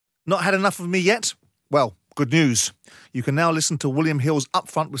Not had enough of me yet? Well, good news. You can now listen to William Hill's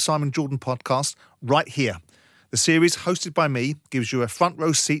Upfront with Simon Jordan podcast right here. The series, hosted by me, gives you a front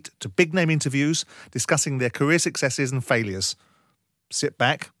row seat to big-name interviews discussing their career successes and failures. Sit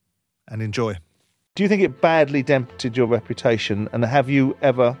back and enjoy. Do you think it badly dented your reputation, and have you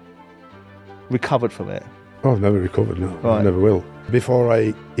ever recovered from it? Oh, I've never recovered, no. Right. I never will. Before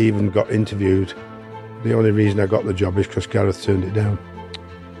I even got interviewed, the only reason I got the job is because Gareth turned it down.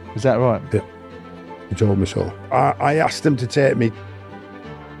 Is that right? Yeah. He told me so. I asked him to take me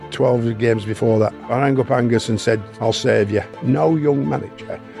 12 games before that. I rang up Angus and said, I'll save you. No young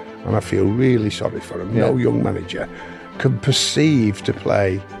manager, and I feel really sorry for him, no young manager can perceive to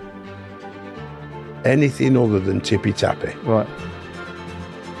play anything other than tippy-tappy. Right.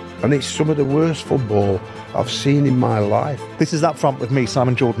 And it's some of the worst football I've seen in my life. This is Upfront with me,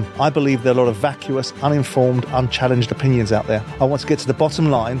 Simon Jordan. I believe there are a lot of vacuous, uninformed, unchallenged opinions out there. I want to get to the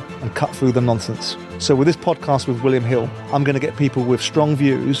bottom line and cut through the nonsense. So with this podcast with William Hill, I'm going to get people with strong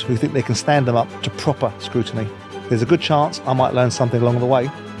views who think they can stand them up to proper scrutiny. There's a good chance I might learn something along the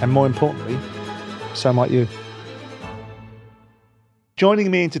way, and more importantly, so might you. Joining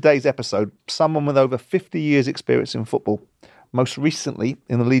me in today's episode, someone with over 50 years' experience in football, most recently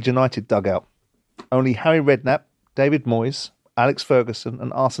in the Leeds United dugout. Only Harry Redknapp, David Moyes, Alex Ferguson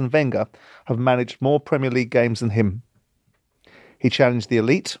and Arsene Wenger have managed more Premier League games than him. He challenged the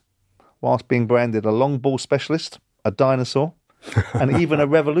elite, whilst being branded a long ball specialist, a dinosaur, and even a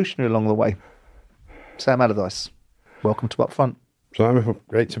revolutionary along the way. Sam Allardyce, welcome to Upfront. Simon,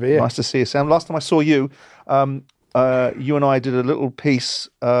 great to be here. Nice to see you, Sam. Last time I saw you, you and I did a little piece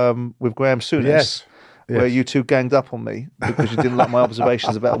with Graham Souness. Yes. Where you two ganged up on me because you didn't like my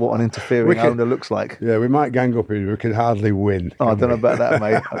observations about what an interfering owner looks like. Yeah, we might gang up here. We can hardly win. Oh, I don't know about that,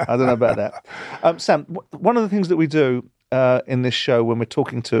 mate. I don't know about that. Sam, one of the things that we do in this show when we're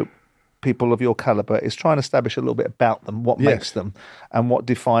talking to people of your calibre is try and establish a little bit about them, what makes them and what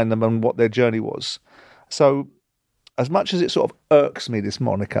defined them and what their journey was. So as much as it sort of irks me, this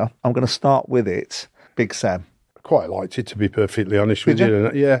moniker, I'm going to start with it. Big Sam. I quite liked it, to be perfectly honest with you.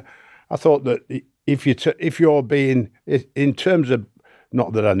 Yeah, I thought that if you're being, in terms of,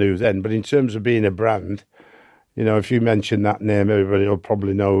 not that I knew then, but in terms of being a brand, you know, if you mention that name, everybody will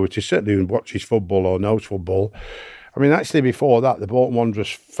probably know it is, certainly who watches football or knows football. I mean, actually before that, the Bolton Wanderers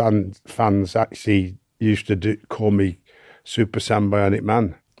fans actually used to call me Super Sam Bionic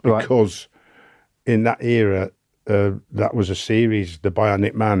Man, because in that era, that was a series, The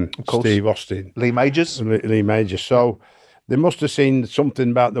Bionic Man, Steve Austin. Lee Majors. So they must have seen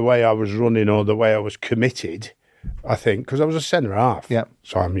something about the way I was running or the way I was committed, I think, because I was a centre half. Yeah.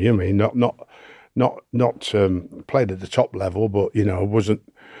 So I mean, not played at the top level, but you know,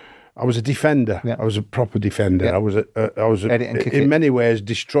 I was a defender. Yeah. I was a proper defender. Yeah. I was in many ways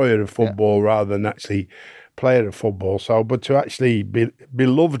destroyer of football rather than actually player of football. So, but to actually be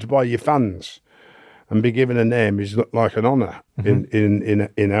loved by your fans and be given a name is like an honour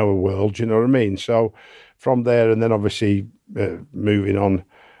in our world. You know what I mean? So from there, and then obviously moving on,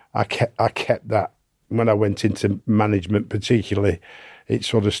 I kept that. When I went into management, particularly, it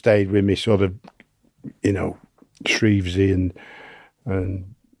sort of stayed with me. Sort of, you know, Shrevesy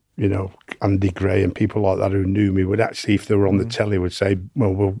and you know, Andy Gray and people like that who knew me would actually, if they were on the telly, would say,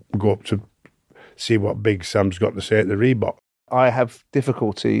 "Well, we'll go up to see what Big Sam's got to say at the Reebok." I have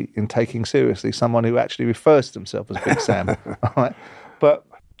difficulty in taking seriously someone who actually refers to himself as Big Sam. Right? But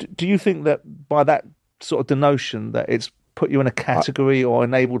do you think that by that sort of denotion that it's put you in a category or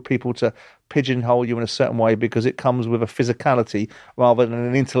enabled people to pigeonhole you in a certain way because it comes with a physicality rather than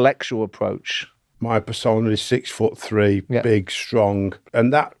an intellectual approach? My persona is 6'3", big, strong,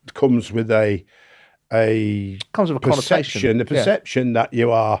 and that comes with a connotation, the perception that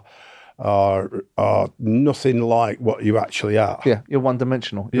you are nothing like what you actually are. Yeah, you're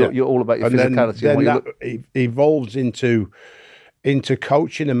one-dimensional. You're all about your physicality. Then that evolves into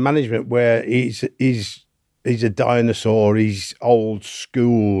coaching and management, where he's a dinosaur. He's old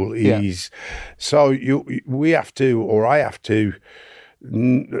school. So I have to,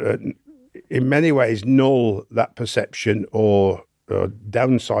 in many ways, null that perception or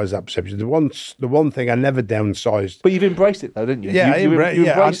downsize that perception. The one thing I never downsized. But you've embraced it, though, didn't you? Yeah, you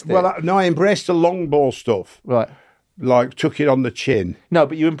embraced it. I embraced the long ball stuff. Right. Like, took it on the chin. No,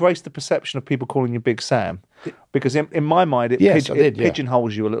 but you embraced the perception of people calling you Big Sam. Because in my mind, it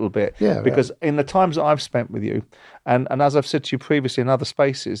pigeonholes you a little bit. Yeah, because in the times that I've spent with you, and as I've said to you previously in other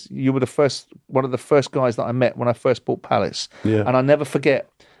spaces, you were one of the first guys that I met when I first bought Palace. Yeah. And I never forget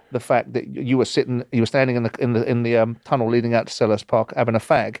the fact that you were standing in the tunnel leading out to Selhurst Park having a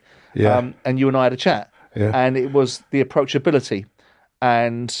fag, and you and I had a chat, and it was the approachability.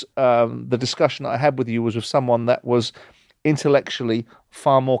 And the discussion I had with you was with someone that was intellectually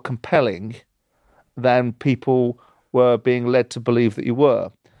far more compelling than people were being led to believe that you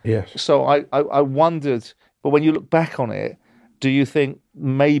were. Yes. So I wondered, but when you look back on it, do you think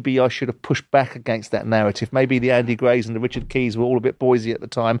maybe I should have pushed back against that narrative? Maybe the Andy Grays and the Richard Keys were all a bit boysy at the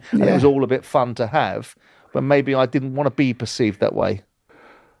time, and it was all a bit fun to have, but maybe I didn't want to be perceived that way.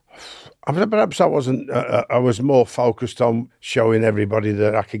 Perhaps I wasn't. I was more focused on showing everybody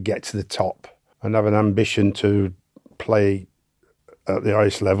that I could get to the top and have an ambition to play at the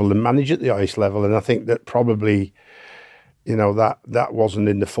highest level and manage at the highest level. And I think that probably, that wasn't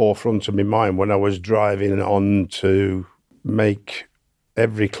in the forefront of my mind when I was driving on to make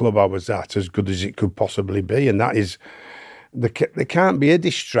every club I was at as good as it could possibly be. And that is, there can't be a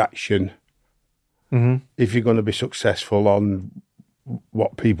distraction if you're going to be successful on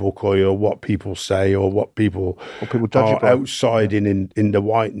what people call you or what people say or what people judge you by. Outside in the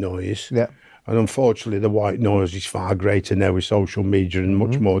white noise. Yeah. And unfortunately, the white noise is far greater now with social media and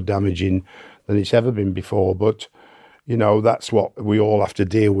much more damaging than it's ever been before. But, that's what we all have to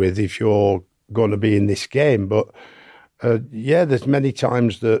deal with if you're going to be in this game. But, there's many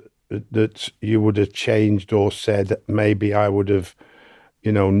times that you would have changed or said maybe I would have,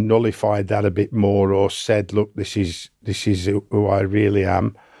 nullified that a bit more or said, look, this is who I really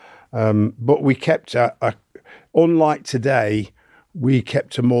am. But we kept, unlike today, we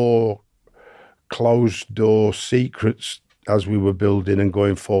kept a more closed door secrets as we were building and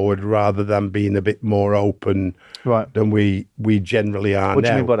going forward rather than being a bit more open than we generally are now. What do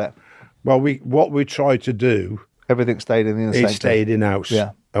you mean by that? Well, what we tried to do... Everything stayed in the same. It stayed in-house.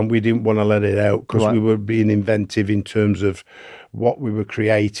 Yeah. And we didn't want to let it out because we were being inventive in terms of what we were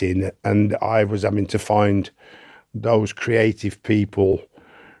creating. And I was having to find those creative people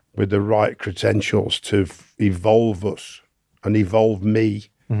with the right credentials to evolve us and evolve me.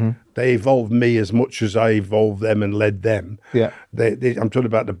 Mm-hmm. They evolved me as much as I evolved them and led them. Yeah, I'm talking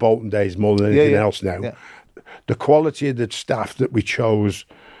about the Bolton days more than anything else now. Yeah. The quality of the staff that we chose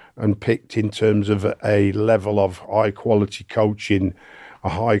and picked in terms of a level of high-quality coaching, a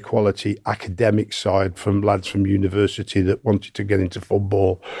high-quality academic side from lads from university that wanted to get into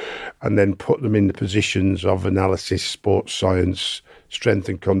football, and then put them in the positions of analysis, sports science, strength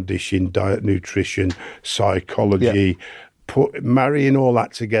and conditioning, diet, nutrition, psychology. Yeah. Marrying all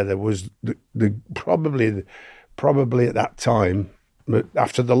that together was the probably at that time,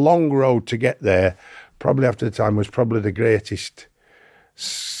 after the long road to get there, probably after the time was probably the greatest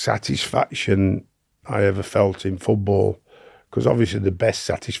satisfaction I ever felt in football, because obviously the best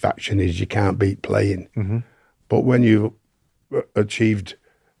satisfaction is you can't beat playing. Mm-hmm. But when you achieved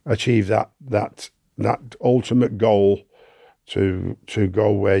that ultimate goal to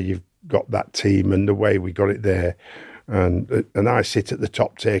go where you've got that team and the way we got it there, and I sit at the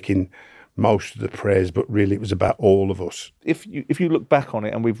top taking most of the praise, but really it was about all of us. If you look back on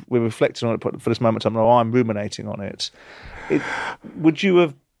it, and we're reflecting on it for this moment in time, I'm ruminating on it, would you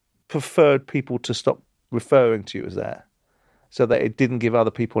have preferred people to stop referring to you as that, so that it didn't give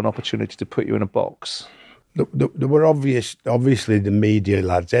other people an opportunity to put you in a box? There were obviously the media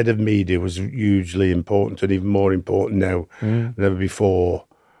lads. Head of media was hugely important, and even more important now than ever before,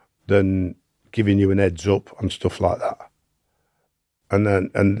 than giving you an heads up on stuff like that. And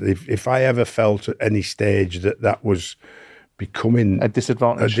if I ever felt at any stage that was becoming a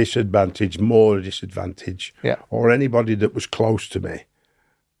disadvantage, more a disadvantage, or anybody that was close to me,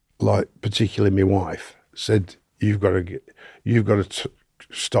 like particularly my wife, said, you've got to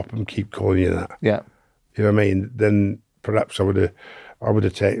stop and keep calling you that. Yeah. You know what I mean? Then perhaps I would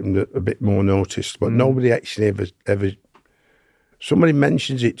have taken a bit more notice. But nobody actually ever. Somebody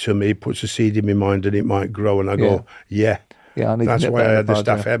mentions it to me, puts a seed in my mind, and it might grow, and I go, yeah. That's why I had the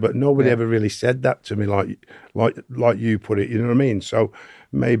staff here. But nobody ever really said that to me, like you put it. You know what I mean? So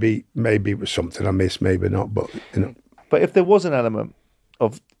maybe it was something I missed, maybe not. But But if there was an element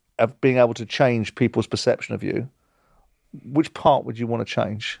of being able to change people's perception of you, which part would you want to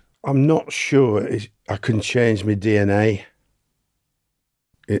change? I'm not sure I can change my DNA,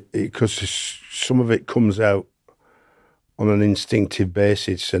 because some of it comes out on an instinctive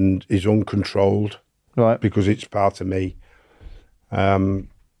basis and is uncontrolled, right? Because it's part of me.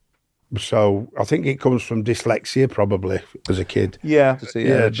 So I think it comes from dyslexia, probably, as a kid. Yeah,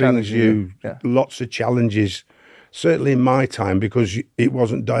 it brings you lots of challenges. Certainly in my time, because it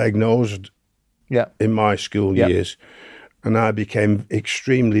wasn't diagnosed. In my school years. And I became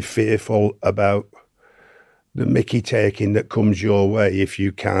extremely fearful about the mickey taking that comes your way if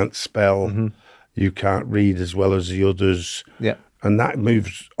you can't spell, you can't read as well as the others. Yeah. And that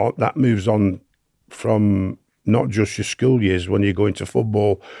moves on from not just your school years, when you go into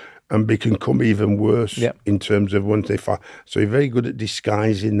football, and it can come even worse in terms of once they fight. So you're very good at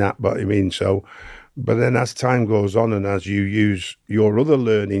disguising that, but but then as time goes on and as you use your other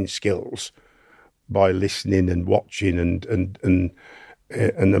learning skills by listening and watching and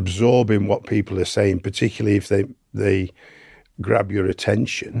absorbing what people are saying, particularly if they grab your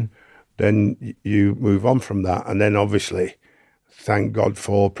attention, then you move on from that. And then obviously, thank God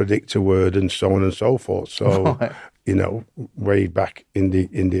for Predictor Word and so on and so forth. So, way back in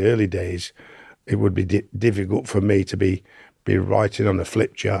the early days, it would be difficult for me to be writing on a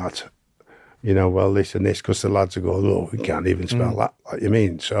flip chart, well, this and this, because the lads are going, oh, we can't even spell that, like you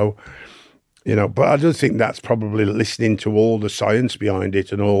mean. So, but I do think that's probably listening to all the science behind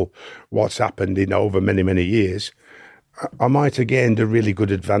it and all what's happened in over many, many years. I might have gained a really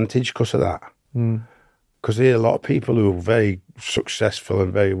good advantage because of that. Because there are a lot of people who are very successful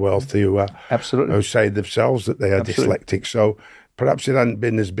and very wealthy who say themselves that they are dyslexic. So perhaps it hadn't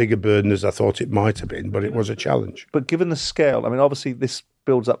been as big a burden as I thought it might have been, but it was a challenge. But given the scale, I mean, obviously this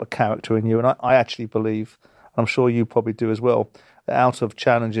builds up a character in you, and I actually believe, I'm sure you probably do as well, that out of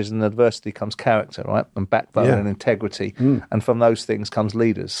challenges and adversity comes character, right? And backbone and integrity. And from those things comes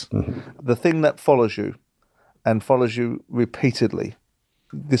leaders. The thing that follows you and follows you repeatedly,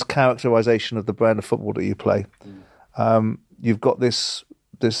 this characterization of the brand of football that you play. You've got this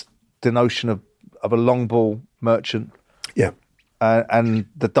denotion of a long ball merchant, and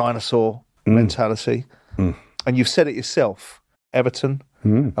the dinosaur mentality. And you've said it yourself. Everton,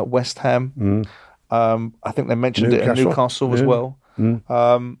 at West Ham. I think they mentioned it at Newcastle as well.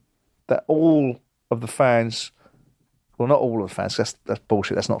 That all of the fans. Well, not all of the fans. That's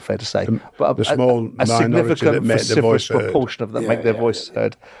bullshit. That's not fair to say. But the small a significant proportion of them make their voice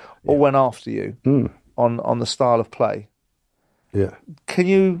heard. All went after you on the style of play. Yeah. Can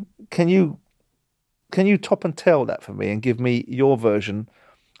you top and tail that for me and give me your version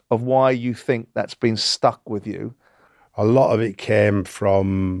of why you think that's been stuck with you? A lot of it came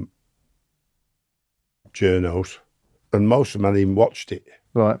from journos, and most of them hadn't even watched it.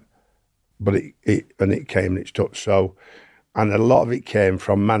 Right. But it came and it stuck. So, and a lot of it came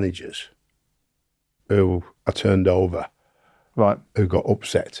from managers who I turned over, right? Who got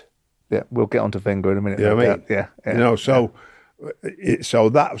upset. Yeah, we'll get on to Wenger in a minute. You know what I mean? Yeah. So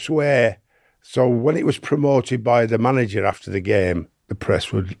that's where. So when it was promoted by the manager after the game, the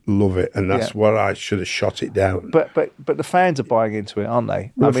press would love it, and that's where I should have shot it down. But the fans are buying into it, aren't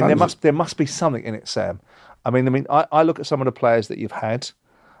they? I mean, there must be something in it, Sam. I mean, I look at some of the players that you've had.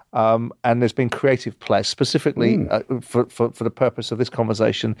 And there's been creative players, specifically for the purpose of this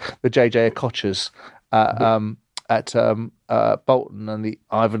conversation, the JJ Okochas at Bolton and the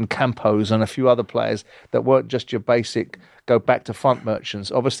Ivan Campos and a few other players that weren't just your basic go back to front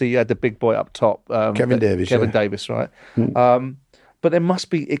merchants. Obviously, you had the big boy up top, Kevin Davis, right? But there must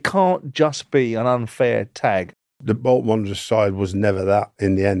be. It can't just be an unfair tag. The Bolton Wanderers side was never that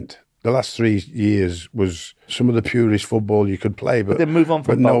in the end. The last 3 years was some of the purest football you could play, but then move on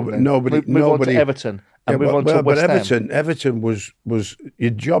from Bolton. Nobody move on to Everton and move on to West Ham. Everton was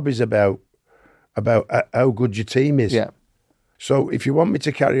your job is about how good your team is. Yeah. So if you want me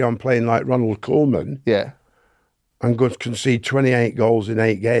to carry on playing like Ronald Koeman, and go concede 28 goals in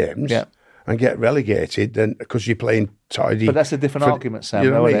 8 games, and get relegated, then because you're playing tidy. But that's a different argument, Sam.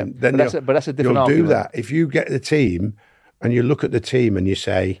 You know what I mean? But that's a different argument. You'll do that if you get the team and you look at the team and you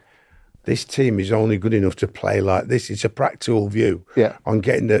say, this team is only good enough to play like this. It's a practical view on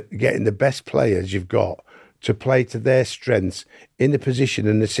getting the best players you've got to play to their strengths in the position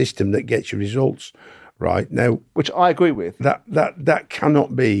and the system that gets you results. Right now, which I agree with. That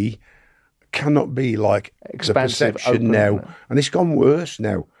cannot be like expansive, the perception now, and it's gone worse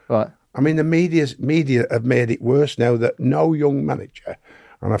now. Right. I mean, the media have made it worse now that no young manager,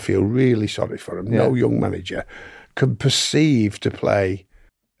 and I feel really sorry for him. No young manager can perceive to play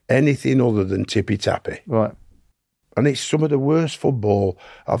anything other than tippy-tappy. Right. And it's some of the worst football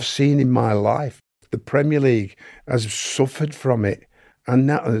I've seen in my life. The Premier League has suffered from it. And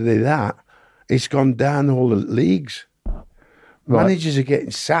not only that, it's gone down all the leagues. Right. Managers are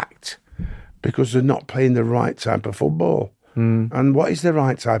getting sacked because they're not playing the right type of football. And what is the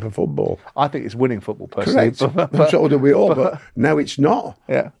right type of football? I think it's winning football, personally. Correct. So do we all, but now it's not.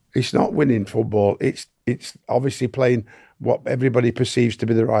 Yeah. It's not winning football. It's obviously playing what everybody perceives to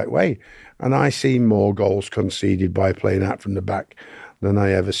be the right way. And I see more goals conceded by playing out from the back than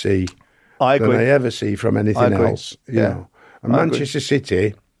I ever see. I agree. Than I ever see from anything else. You know. And Manchester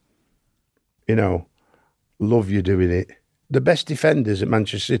City, love you doing it. The best defenders at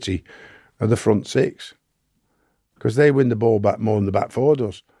Manchester City are the front six because they win the ball back more than the back four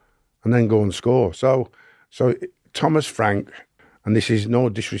does and then go and score. So So Thomas Frank, and this is no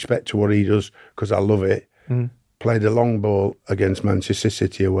disrespect to what he does because I love it, played a long ball against Manchester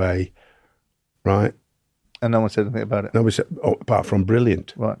City away, right? And no one said anything about it? No one said, apart from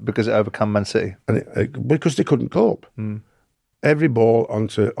brilliant. Right, because it overcome Man City. And because they couldn't cope. Every ball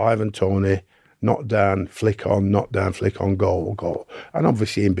onto Ivan Toney, knock down, flick on, goal. And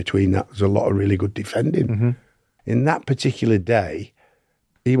obviously in between that, there's a lot of really good defending. In that particular day,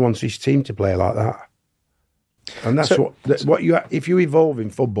 he wants his team to play like that. And that's what you, if you evolve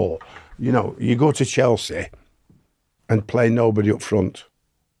in football, you know, you go to Chelsea and play nobody up front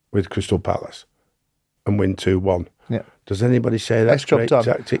with Crystal Palace and win 2-1. Yeah. Does anybody say that's great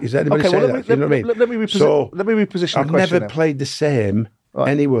tactic? Does anybody say that? You know what I mean? Let me reposition the question. I've never played the same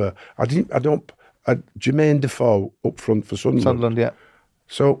anywhere. Jermaine Defoe up front for Sunderland. Yeah.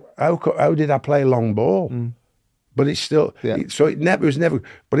 So how did I play long ball? But it's still, it's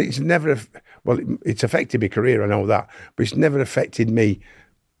affected my career, I know that, but it's never affected me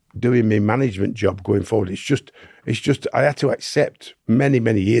doing my management job going forward. It's just, I had to accept many,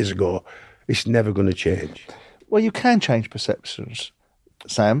 many years ago, it's never going to change. Well, you can change perceptions,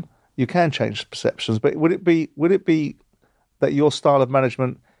 Sam. You can change perceptions, but would it be that your style of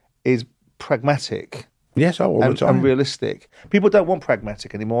management is pragmatic? Yes, all the time. And realistic. People don't want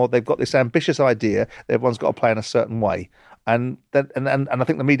pragmatic anymore. They've got this ambitious idea that everyone's got to play in a certain way. And I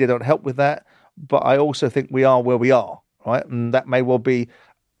think the media don't help with that, but I also think we are where we are, right? And that may well be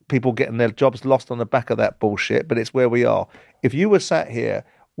people getting their jobs lost on the back of that bullshit, but it's where we are. If you were sat here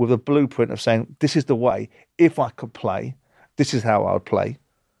with a blueprint of saying, this is the way, if I could play, this is how I would play,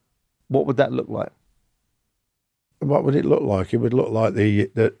 what would that look like? What would it look like? It would look like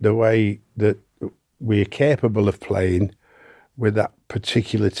the way that we're capable of playing with that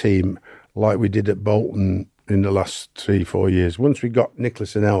particular team like we did at Bolton in the last 3-4 years. Once we got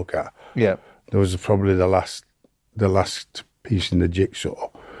Nicholas and Elka, there was probably the last piece in the jigsaw.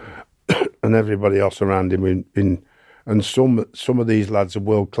 And everybody else around him and some of these lads are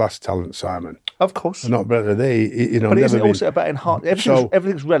world-class talent, Simon. Of course. They're not better. But isn't it also about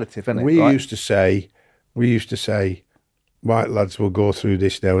everything's relative, isn't it? We used to say, right, lads, we'll go through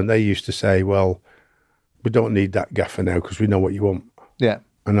this now. And they used to say, well, we don't need that gaffer now because we know what you want. Yeah.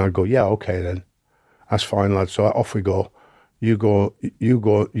 And I'd go, yeah, okay then. That's fine, lads. So off we go. You go.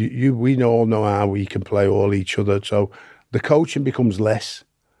 We all know how we can play all each other. So the coaching becomes less,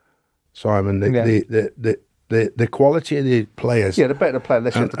 Simon. The quality of the players. Yeah, the better the player,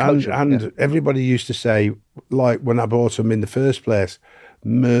 less you have to coach them. And everybody used to say, like when I bought them in the first place,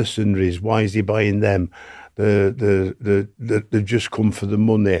 mercenaries, why is he buying them? They've just come for the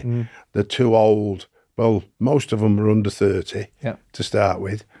money. They're too old. Well, most of them are under 30 to start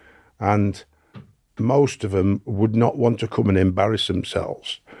with, and most of them would not want to come and embarrass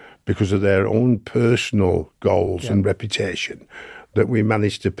themselves because of their own personal goals and reputation that we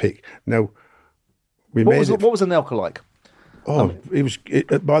managed to pick. Now, what was Anelka like?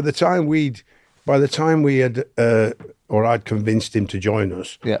 By the time we had or I'd convinced him to join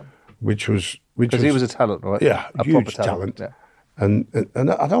us. Yeah, which was because he was a talent, right? Yeah, a huge proper talent. Yeah. And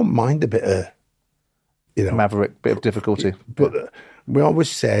I don't mind a bit of, maverick, bit of difficulty. But we always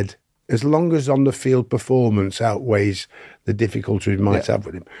said, as long as on the field performance outweighs the difficulty we might have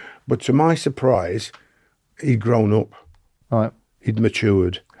with him. But to my surprise, he'd grown up. Right. He'd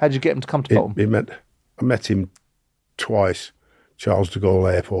matured. How'd you get him to come to Bolton? I met him twice, Charles de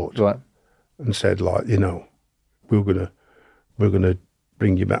Gaulle Airport. Right. And said, like, we're gonna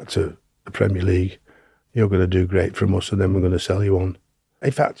bring you back to the Premier League. You're going to do great from us, and then we're going to sell you on.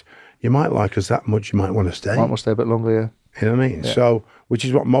 In fact, you might like us that much, you might want to stay. Might want to stay a bit longer, yeah. You know what I mean? Yeah. So, which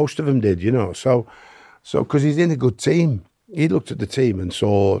is what most of them did, So, because he's in a good team. He looked at the team and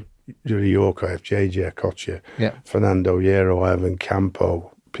saw Yorker, JJ Kocha, Fernando Hierro, Ivan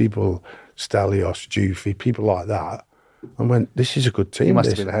Campo, people, Stalios, Jufi, people like that, and went, this is a good team. He must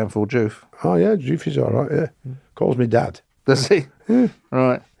have been a handful, Juf. Oh, yeah, Jufi's all right, yeah. Calls me dad. Does he? Yeah.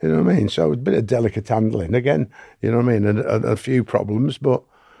 Right. You know what I mean? So it's a bit of delicate handling. Again, you know what I mean? And a few problems, but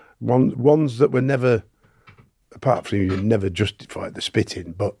ones that were never, apart from you never justified the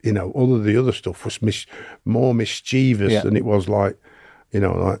spitting, but, all of the other stuff was more mischievous than it was like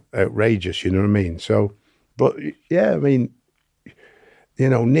outrageous, you know what I mean? So, but yeah, I mean,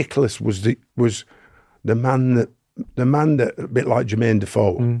 Nicholas was the man that, a bit like Jermaine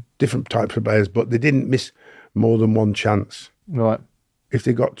Defoe, different types of players, but they didn't miss more than one chance. Right. If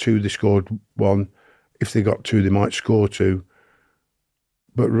they got two, they scored one. If they got two, they might score two.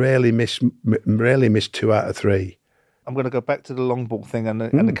 But rarely miss 2 out of 3. I'm going to go back to the long ball thing and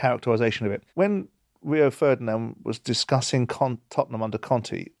the characterisation of it. When Rio Ferdinand was discussing Tottenham under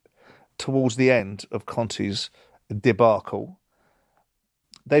Conte, towards the end of Conte's debacle,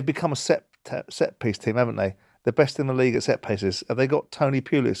 they've become a set piece team, haven't they? The best in the league at set pieces. Have they got Tony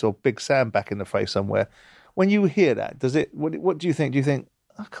Pulis or Big Sam back in the fray somewhere? When you hear that, does it? What do you think? Do you think,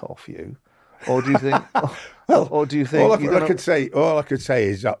 fuck off you, or do you think? or do you think? All I could say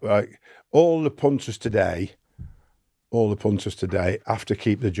is that like all the punters today have to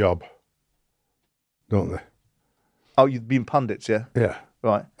keep the job, don't they? Oh, you've been pundits, yeah? Yeah.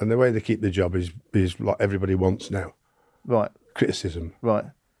 Right. And the way they keep the job is what everybody wants now. Right. Criticism. Right.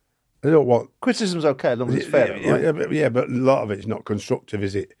 They don't want... Criticism's okay as long as it's fair, right? Yeah, but a lot of it's not constructive,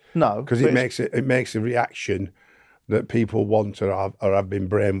 is it? No. Because it makes a reaction that people want or have been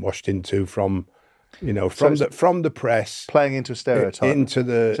brainwashed into from the press. Playing into a stereotype. Into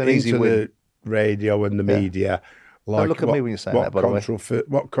the radio and the media. Like don't look at me when you're saying that, by the way.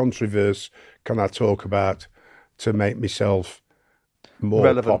 What controversy can I talk about to make myself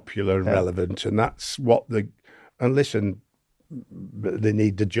more popular and relevant? And that's what and listen, they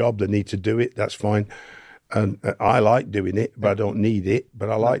need the job, they need to do it, that's fine. And I like doing it, but I don't need it, but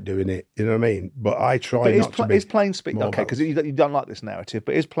I like doing it, you know what I mean? But I try not to be... Is plain speaking, okay, because you don't like this narrative,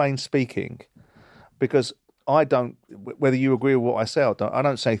 but is plain speaking, because I don't, whether you agree with what I say or don't, I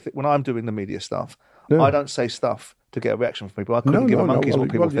don't say, when I'm doing the media stuff, I don't say stuff to get a reaction from people. I couldn't give a monkey's what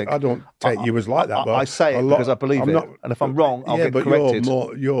people think. I don't take you as like that, but... I say it because I believe it, and if I'm wrong, I'll get corrected.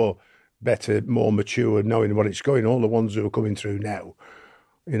 You're better, more mature, knowing what it's going. All the ones who are coming through now,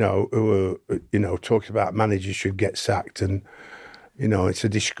 who are, talking about managers should get sacked and, it's a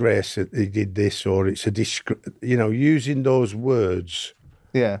disgrace that they did this or it's a disgrace, using those words.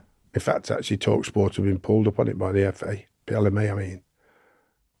 Yeah. In fact, actually, TalkSport have been pulled up on it by the FA, PLMA, I mean.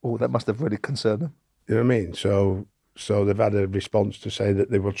 Oh, that must have really concerned them. You know what I mean? So they've had a response to say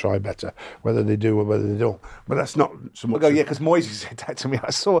that they will try better, whether they do or whether they don't. But that's not so much. Because Moisey said that to me. I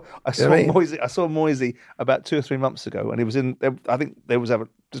saw Moisey about 2 or 3 months ago, and he was in. I think there was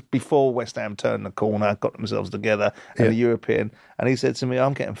just before West Ham turned the corner, got themselves together, and the European. And he said to me,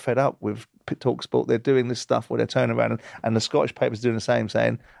 "I'm getting fed up with TalkSport. They're doing this stuff where they're turning around, and the Scottish papers doing the same,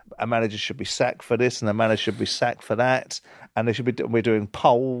 saying a manager should be sacked for this, and a manager should be sacked for that." And they should be. We're doing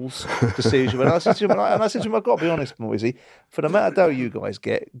polls to see. And I said to him, I've got to be honest, Moisey. For the amount of dough you guys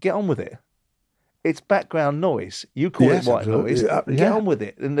get on with it. It's background noise. You call it white noise. Get on with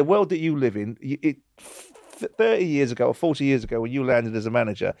it. In the world that you live in, 30 years ago or 40 years ago, when you landed as a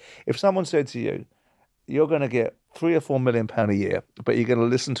manager, if someone said to you, "You're going to get £3 or £4 million a year, but you're going to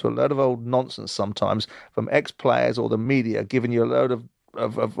listen to a load of old nonsense sometimes from ex-players or the media giving you a load of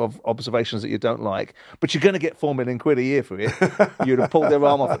observations that you don't like, but you're going to get £4 million a year for it," you'd have pulled their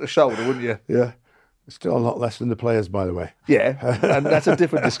arm off at the shoulder, wouldn't you? Yeah. Still a lot less than the players, by the way. Yeah, and that's a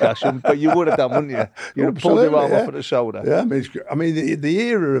different discussion, but you would have done, wouldn't you? You'd have pulled your arm off at the shoulder. Yeah, I mean, the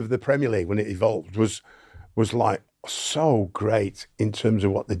era of the Premier League when it evolved was like so great in terms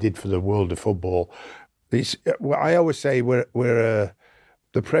of what they did for the world of football. I always say the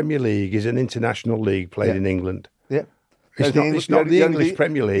Premier League is an international league played in England. Yeah. It's not the English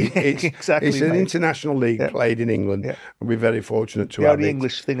Premier League. It's an international league played in England. Yeah. And we're very fortunate to have it. The only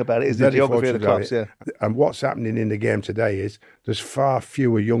English thing about it is the geography of the clubs. Yeah. And what's happening in the game today is there's far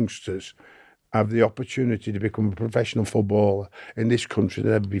fewer youngsters have the opportunity to become a professional footballer in this country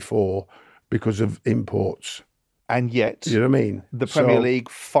than ever before because of imports. And yet, you know what I mean? The Premier League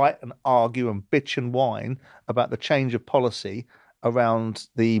fight and argue and bitch and whine about the change of policy around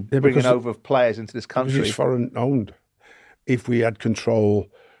the bringing over of players into this country. Because it's foreign owned. If we had control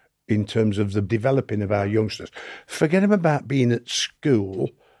in terms of the developing of our youngsters. Forget them about being at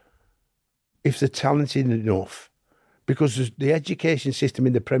school if they're talented enough, because the education system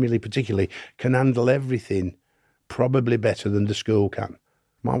in the Premier League particularly can handle everything probably better than the school can.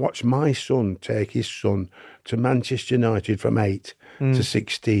 I watched my son take his son to Manchester United from 8 to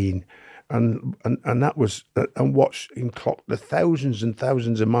 16 and that was, and watch him clock the thousands and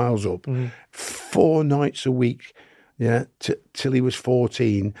thousands of miles up 4 nights a week. Yeah, till he was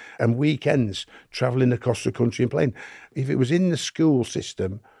 14, and weekends travelling across the country and playing. If it was in the school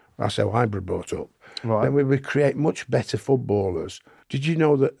system, that's how I was brought up, right, then we would create much better footballers. Did you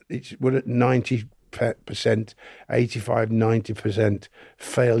know that we're at 90%, 85, 90%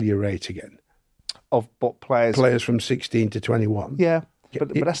 failure rate again? Of what players? Players from 16 to 21. Yeah,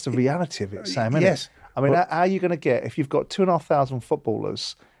 but that's the reality of it, Sam, isn't it? I mean, how are you going to get, if you've got 2,500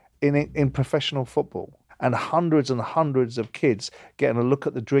 footballers in professional football, and hundreds of kids getting a look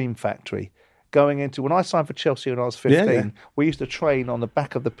at the Dream Factory, going into... When I signed for Chelsea when I was 15, we used to train on the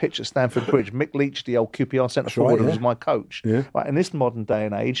back of the pitch at Stamford Bridge. Mick Leach, the old QPR centre forward, was my coach. Yeah. Right, in this modern day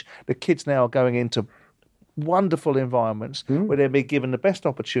and age, the kids now are going into wonderful environments where they'll be given the best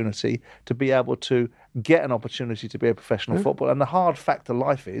opportunity to be able to get an opportunity to be a professional footballer. And the hard fact of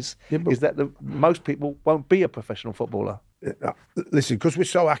life is that most people won't be a professional footballer. Listen, because we're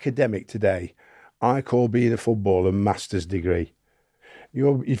so academic today, I call being a footballer a master's degree.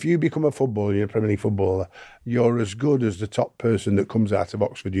 If you become a footballer, you're a Premier League footballer, you're as good as the top person that comes out of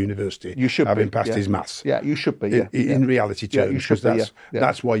Oxford University. You should having be, passed his maths. Yeah, you should be. In reality terms, you should be.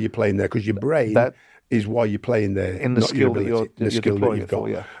 That's why you're playing there, because your brain is why you're playing there, in the skill that you've got.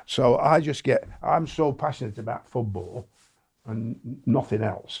 Yeah. So I'm so passionate about football and nothing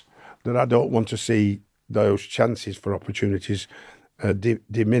else that I don't want to see those chances for opportunities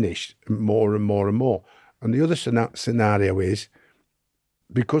diminished more and more and more. And the other scenario is,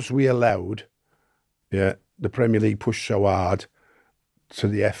 because we allowed the Premier League push so hard to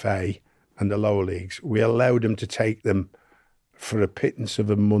the FA and the lower leagues, we allowed them to take them for a pittance of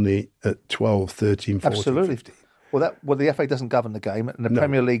money at 12, 13, 14, Absolutely. 15. Well, the FA doesn't govern the game, and the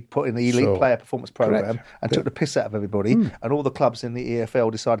Premier League put in the elite player performance program and took the piss out of everybody. And all the clubs in the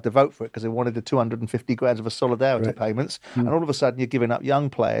EFL decided to vote for it because they wanted the 250 grand of a solidarity payments. And all of a sudden, you're giving up young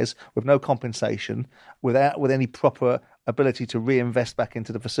players with no compensation, with any proper ability to reinvest back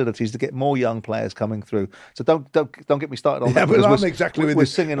into the facilities to get more young players coming through. So don't get me started on that. But I'm exactly with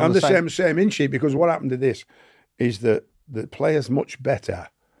this. Singing I'm on the same in sheet, because what happened to this is that the players much better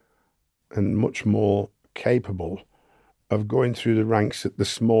and much more capable of going through the ranks at the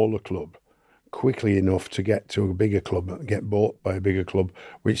smaller club quickly enough to get to a bigger club and get bought by a bigger club,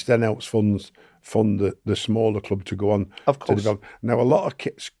 which then helps fund the smaller club to go on to develop. Now, a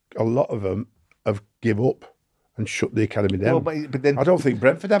lot of them have give up and shut the academy down. Well, but then, I don't think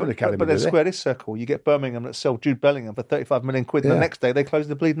Brentford have an academy. But then square this circle. You get Birmingham that sell Jude Bellingham for 35 million quid, and the next day they close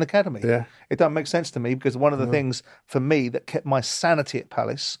the bleeding academy. Yeah. It don't make sense to me, because one of the things for me that kept my sanity at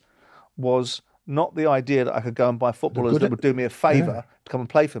Palace was not the idea that I could go and buy footballers that would do me a favour to come and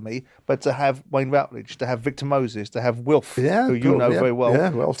play for me, but to have Wayne Routledge, to have Victor Moses, to have Wilf, who you know very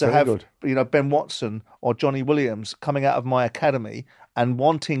well, to have Ben Watson or Johnny Williams coming out of my academy and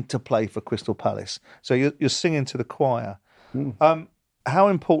wanting to play for Crystal Palace. So you're singing to the choir. How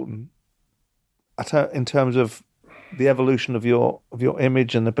important, in terms of the evolution of your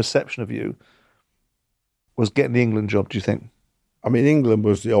image and the perception of you, was getting the England job, do you think? I mean, England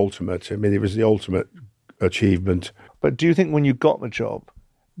was the ultimate. I mean, it was the ultimate achievement. But do you think when you got the job,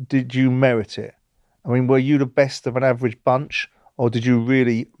 did you merit it? I mean, were you the best of an average bunch, or did you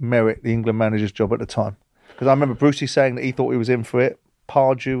really merit the England manager's job at the time? Because I remember Brucey saying that he thought he was in for it.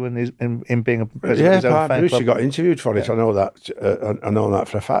 Pardew and in being a president of his own fan Brucey club. got interviewed for it. I know that. I know that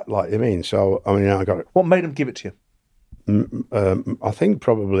for a fact. Like you mean. So I mean, I got it. What made him give it to you? I think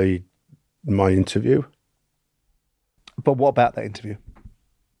probably my interview. But what about that interview?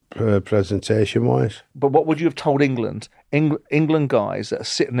 Presentation-wise? But what would you have told England guys that are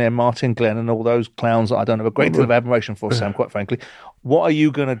sitting there, Martin Glenn and all those clowns that I don't have a great deal of admiration for, Sam, quite frankly. What are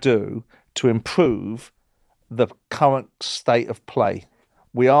you going to do to improve the current state of play?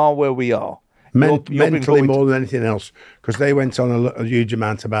 We are where we are. Mentally more than anything else, because they went on a huge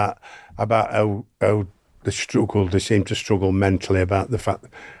amount about how they seemed to struggle mentally, about the fact that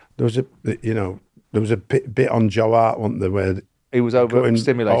there was a bit on Joe Hart, wasn't there, where he was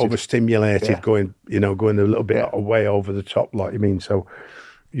overstimulated, going a little bit away over the top, like you mean. So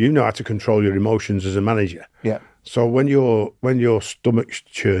you know how to control your emotions as a manager. Yeah. So when your stomach's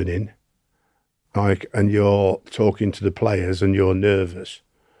churning, like, and you're talking to the players and you're nervous,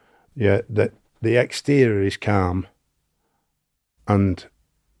 that the exterior is calm and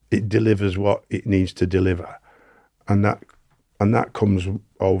it delivers what it needs to deliver, and that comes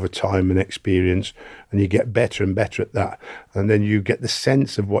over time and experience, and you get better and better at that. And then you get the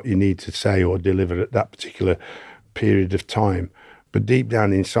sense of what you need to say or deliver at that particular period of time. But deep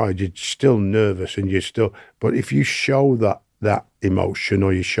down inside, you're still nervous, and but if you show that emotion,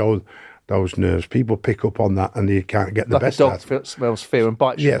 or you show those nerves, people pick up on that and you can't get the best out of it. Like a dog smells fear and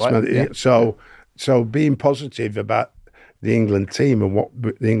bites you, right? Yes. So being positive about the England team and what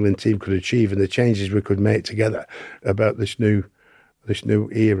the England team could achieve and the changes we could make together about this new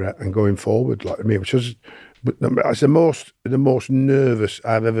era and going forward, like I mean, which was it's the most nervous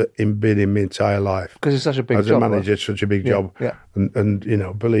I've ever been in my entire life, because it's such a big job. As a manager, it's such a big job. Yeah.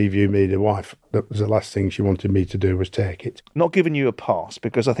 And believe you me, the wife, that was the last thing she wanted me to do was take it. Not giving you a pass,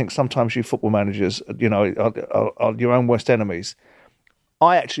 because I think sometimes you football managers, are your own worst enemies.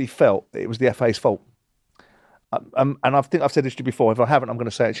 I actually felt it was the FA's fault. And I think I've said this to you before. If I haven't, I'm going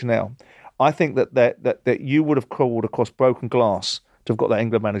to say it to you now. I think that you would have crawled across broken glass to have got that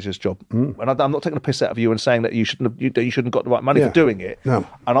England manager's job. And I'm not taking a piss out of you and saying that you shouldn't have got the right money for doing it. No.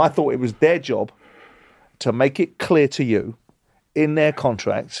 And I thought it was their job to make it clear to you in their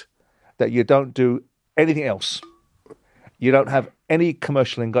contract that you don't do anything else. You don't have any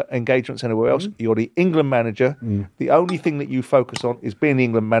commercial engagements anywhere else. You're the England manager. The only thing that you focus on is being the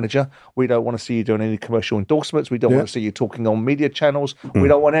England manager. We don't want to see you doing any commercial endorsements. We don't want to see you talking on media channels. We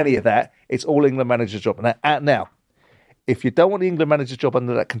don't want any of that. It's all England manager's job. Now, if you don't want the England manager's job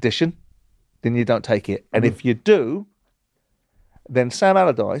under that condition, then you don't take it. And if you do, then Sam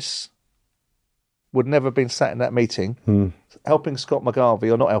Allardyce would never have been sat in that meeting helping Scott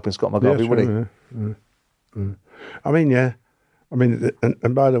McGarvey or not helping Scott McGarvey, would he? I mean,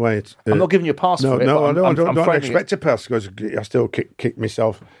 and by the way, it's, I'm not giving you a pass for it. No, I don't expect a pass because I still kick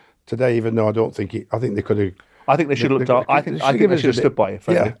myself today, even though I don't think I think they could have. I think they should have looked up. I think they should have stood by it.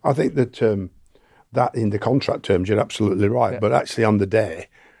 Yeah, I think that that in the contract terms, you're absolutely right. Yeah. But actually, on the day,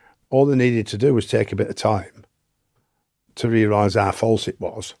 all they needed to do was take a bit of time to realise how false it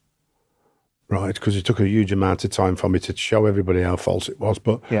was. Right, because it took a huge amount of time for me to show everybody how false it was.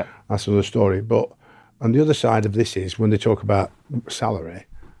 But that's another story. But and the other side of this is when they talk about salary,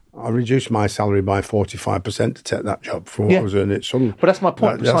 I reduced my salary by 45% to take that job for what I was earning at Sunderland. But that's my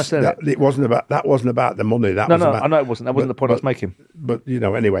point. It wasn't about the money. I know it wasn't. That wasn't the point I was making. But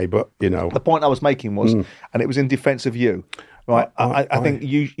anyway. The point I was making was, and it was in defence of you, right? I think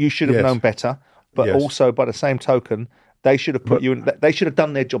you should have known better. But also, by the same token, they should have put you in. They should have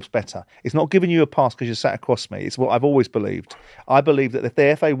done their jobs better. It's not giving you a pass because you sat across me. It's what I've always believed. I believe that if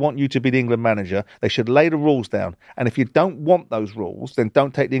the FA want you to be the England manager, they should lay the rules down. And if you don't want those rules, then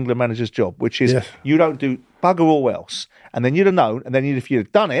don't take the England manager's job, which is you don't do bugger all else. And then you'd have known. And then if you'd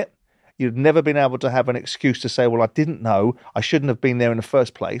have done it, you'd never been able to have an excuse to say, well, I didn't know. I shouldn't have been there in the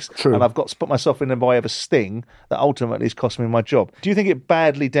first place. True. And I've got to put myself in the way of a sting that ultimately has cost me my job. Do you think it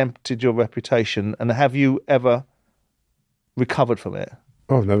badly dented your reputation? And have you ever recovered from it?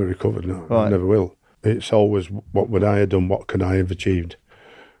 Oh, I've never recovered, no. Right. I never will. It's always, what would I have done? What could I have achieved?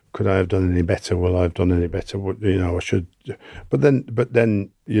 Could I have done any better? Will I have done any better? I should. But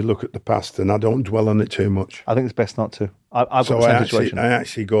then you look at the past and I don't dwell on it too much. I think it's best not to. I've got the same situation. I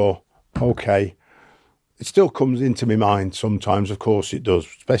actually go, okay. It still comes into my mind sometimes, of course it does,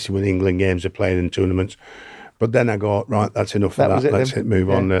 especially when England games are playing in tournaments. But then I go, right, that's enough of that. Let's move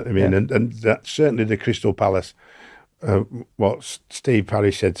on. And that's certainly the Crystal Palace. What Steve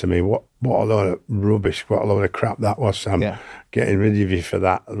Parry said to me, what a load of rubbish, what a load of crap that was, Sam. Getting rid of you for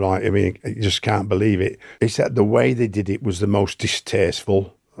that, right? I mean, you just can't believe it. He said the way they did it was the most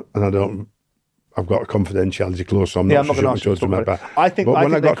distasteful, and I've got a confidentiality clause, so I'm not going to talk about that. But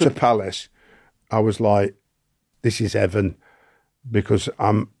when I got to Palace, I was like, this is heaven, because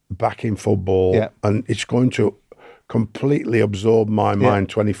I'm back in football, and it's going to completely absorb my mind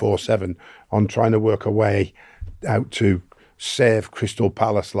 24/7 on trying to work a way out to save Crystal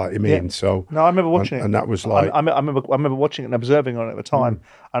Palace, like you mean. So no, I remember watching it, and that was like I remember watching it and observing on it at the time,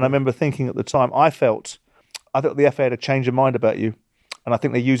 and I remember thinking at the time, I thought the FA had a change of mind about you, and I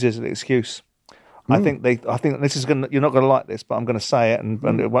think they use it as an excuse. I think this is going. You're not going to like this, but I'm going to say it, and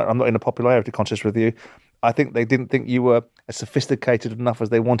I'm not in a popularity contest with you. I think they didn't think you were as sophisticated enough as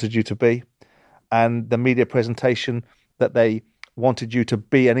they wanted you to be, and the media presentation that they wanted you to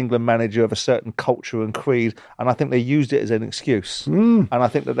be an England manager of a certain culture and creed, and I think they used it as an excuse. And I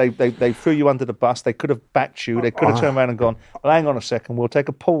think that they threw you under the bus. They could have backed you. They could have turned around and gone, well, hang on a second, we'll take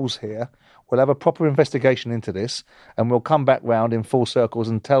a pause here. We'll have a proper investigation into this, and we'll come back round in full circles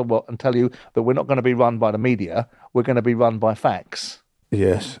and tell you that we're not going to be run by the media. We're going to be run by facts.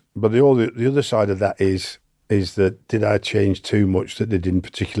 Yes, but the other side of that is that did I change too much that they didn't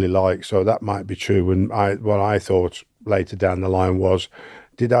particularly like? So that might be true. And what I thought later down the line was,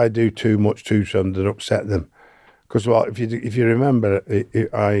 did I do too much too soon that upset them? Because if you remember,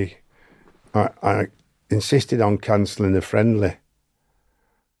 I insisted on cancelling the friendly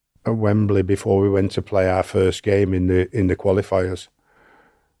at Wembley before we went to play our first game in the qualifiers,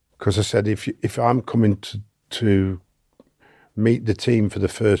 because I said if I'm coming to meet the team for the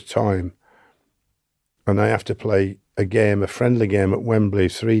first time and I have to play a friendly game at Wembley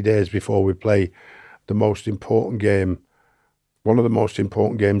 3 days before we play the most important game, one of the most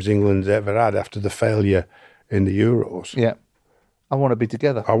important games England's ever had after the failure in the Euros. Yeah. I want to be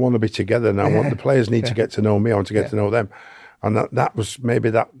together. And I want the players need to get to know me. I want to get to know them. And that was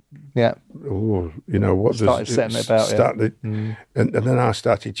maybe that. Yeah. Oh, what started setting it about. And then I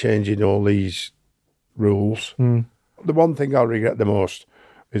started changing all these rules. The one thing I regret the most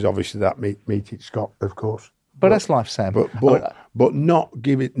is obviously that meeting Scott, of course. But that's life, Sam. But not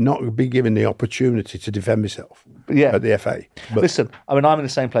be given the opportunity to defend myself. At the FA. But listen, I'm in the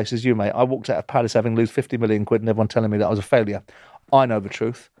same place as you, mate. I walked out of Palace having lose 50 million quid and everyone telling me that I was a failure. I know the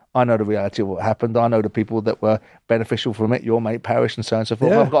truth. I know the reality of what happened. I know the people that were beneficial from it, your mate Parish and so on and so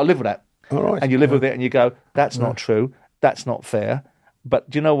forth. Well, I've got to live with that. All right. And you live with it and you go, that's not true. That's not fair. But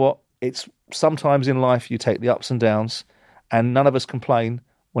do you know what? It's sometimes in life you take the ups and downs, and none of us complain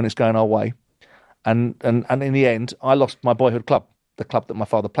when it's going our way. And in the end, I lost my boyhood club, the club that my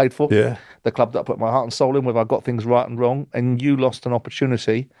father played for, the club that I put my heart and soul in, whether I got things right and wrong, and you lost an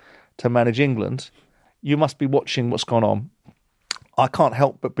opportunity to manage England. You must be watching what's gone on. I can't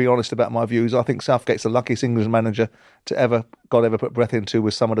help but be honest about my views. I think Southgate's the luckiest English manager to God ever put breath into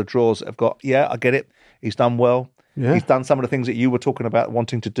with some of the draws that have got. Yeah, I get it. He's done well. Yeah. He's done some of the things that you were talking about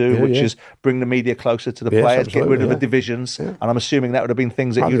wanting to do, which is bring the media closer to the players, get rid of the divisions. Yeah. And I'm assuming that would have been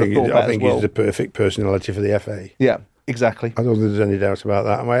things that you'd have thought about as well. I think he's the perfect personality for the FA. Yeah, exactly. I don't think there's any doubt about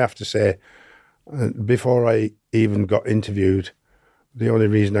that. And I have to say, before I even got interviewed, the only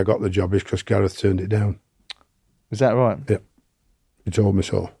reason I got the job is because Gareth turned it down. Is that right? Yeah. He told me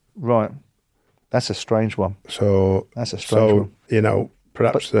so. Right. That's a strange one. That's a strange one. You know,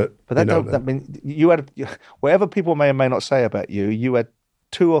 perhaps but that don't mean you had, whatever people may or may not say about you, you had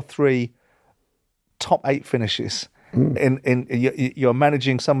 2 or 3 top 8 finishes. You're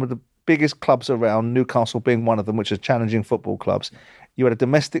managing some of the biggest clubs around, Newcastle being one of them, which are challenging football clubs. You had a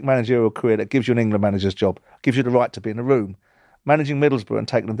domestic managerial career that gives you an England manager's job, gives you the right to be in a room. Managing Middlesbrough and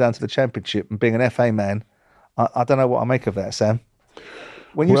taking them down to the Championship and being an FA man, I don't know what I make of that, Sam.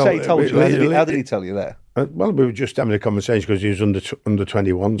 When you say he told you, how did he tell you that? Well, we were just having a conversation because he was under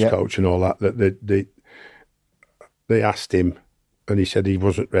 21s coach and all that. That they asked him, and he said he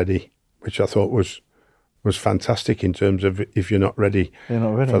wasn't ready, which I thought was fantastic in terms of if you're not ready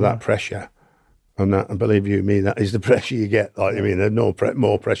for that pressure. And believe you me, that is the pressure you get. Like I mean, there's no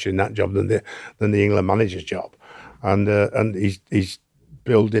more pressure in that job than the England manager's job, and he's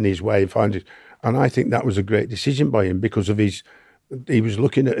building his way and finding. And I think that was a great decision by him because of he was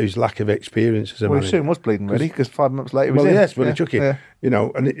looking at his lack of experience as a manager. He soon was bleeding ready because 5 months later he was in. Yes, but he took it. You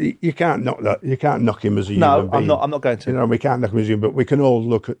know, and you can't knock that. You can't knock him as a human being. No, I'm not going to. You know, we can't knock him as a human, but we can all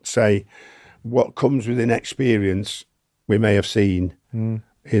look at say what comes with inexperience we may have seen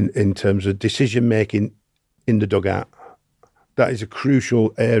in terms of decision making in the dugout. That is a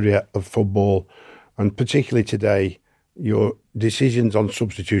crucial area of football, and particularly today, your decisions on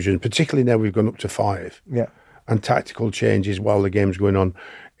substitution, particularly now we've gone up to 5. Yeah. And tactical changes while the game's going on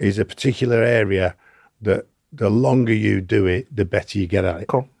is a particular area that the longer you do it, the better you get at it.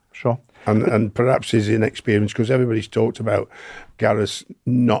 Cool, sure. And perhaps his inexperience, because everybody's talked about Gareth's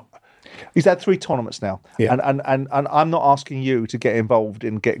not. He's had 3 tournaments now, and I'm not asking you to get involved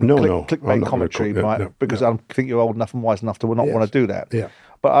in getting clickbait commentary, right? Because I think you're old enough and wise enough to not want to do that. Yeah.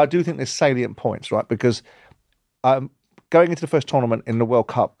 But I do think there's salient points, right? Because going into the first tournament in the World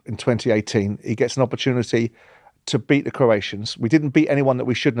Cup in 2018, he gets an opportunity to beat the Croatians. We didn't beat anyone that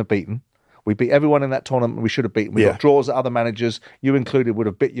we shouldn't have beaten. We beat everyone in that tournament we should have beaten. We got draws that other managers, you included, would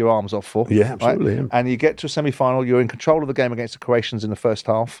have bit your arms off for. Yeah, absolutely. Right? And you get to a semi-final, you're in control of the game against the Croatians in the first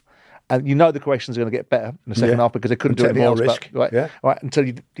half. And you know the Croatians are going to get better in the second half because they couldn't do anything else. Risk. Right, until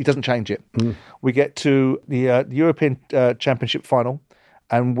he doesn't change it. We get to the European Championship final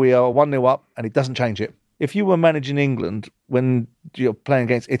and we are 1-0 up and he doesn't change it. If you were managing England when you're playing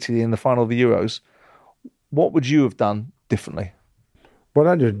against Italy in the final of the Euros, what would you have done differently? Well,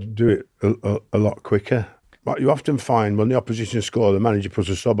 I'd do it a lot quicker. But you often find when the opposition score, the manager puts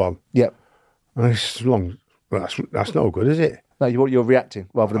a sub on. Yep. And it's long. Well, that's no good, is it? No, you're reacting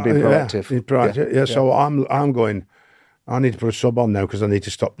rather than being proactive. Proactive. Yeah. So I'm going. I need to put a sub on now because I need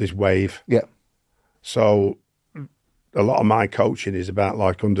to stop this wave. Yeah. So a lot of my coaching is about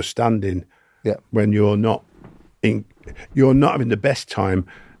like understanding. Yeah. When you're not having the best time,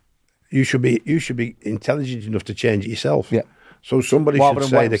 you should be intelligent enough to change it yourself. Yeah. So somebody should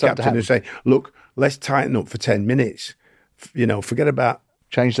say, the captain would say, look, let's tighten up for 10 minutes. You know, forget about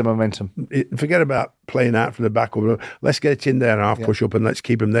change the momentum. Forget about playing out from the back. Let's get it in there and half push up and let's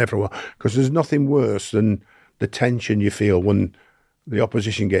keep them there for a while. Because there's nothing worse than the tension you feel when the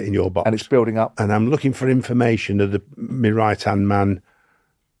opposition get in your box. And it's building up. And I'm looking for information of my right-hand man,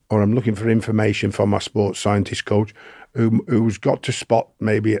 or I'm looking for information from my sports scientist coach who's got to spot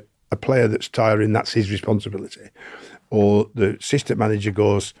maybe a player that's tiring, that's his responsibility. Or the assistant manager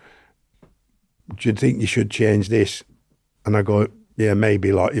goes, do you think you should change this? And I go, yeah,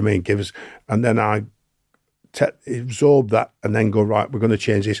 maybe, like you mean, give us. And then I absorb that and then go, right, we're going to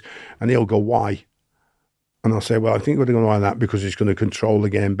change this. And he'll go, why? And I'll say, well, I think we're going to do that because it's going to control the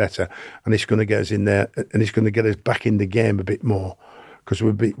game better and it's going to get us in there and it's going to get us back in the game a bit more. Because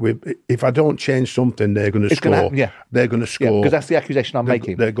if I don't change something, they're going to score. They're going to score. Because that's the accusation I'm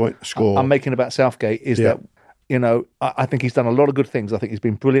making. They're going to score. I'm making about Southgate is that I think he's done a lot of good things. I think he's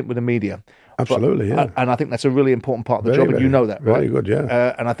been brilliant with the media. Absolutely, yeah. And I think that's a really important part of the job, and you know that, right? Very good,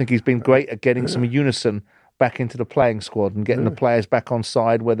 yeah. And I think he's been great at getting some unison back into the playing squad and getting the players back on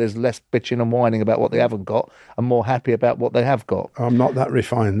side where there's less bitching and whining about what they haven't got and more happy about what they have got. I'm not that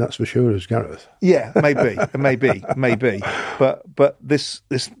refined, that's for sure, as Gareth. Yeah, maybe. But this,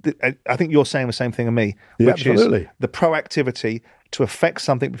 I think you're saying the same thing as me, which is the proactivity to affect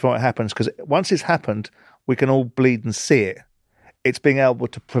something before it happens. Because once it's happened, we can all bleed and see it. It's being able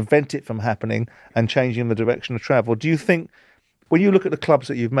to prevent it from happening and changing the direction of travel. Do you think, when you look at the clubs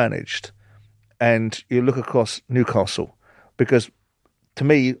that you've managed, and you look across Newcastle, because to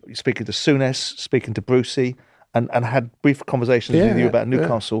me, speaking to Souness, speaking to Brucey, and had brief conversations with you about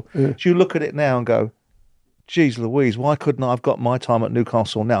Newcastle, do you look at it now and go, geez Louise, why couldn't I have got my time at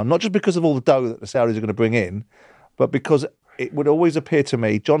Newcastle now? Not just because of all the dough that the Saudis are going to bring in, but because it would always appear to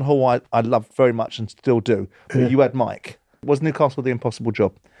me, John Hall I love very much and still do, but you had Mike. Was Newcastle the impossible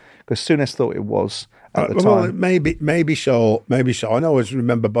job? Because Souness thought it was at the time. Well, maybe so. I always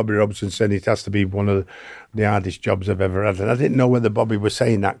remember Bobby Robson saying it has to be one of the hardest jobs I've ever had. And I didn't know whether Bobby was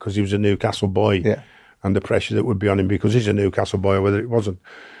saying that because he was a Newcastle boy and the pressure that would be on him because he's a Newcastle boy, or whether it wasn't.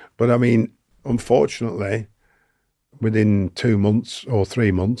 But I mean, unfortunately, within 2 months or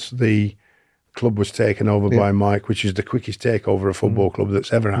 3 months, the club was taken over by Mike, which is the quickest takeover of a football club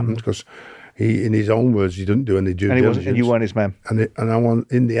that's ever happened because he, in his own words, he didn't do any due diligence. And you weren't his man.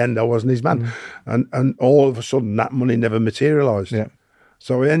 In the end, I wasn't his man. And all of a sudden, that money never materialised. Yeah.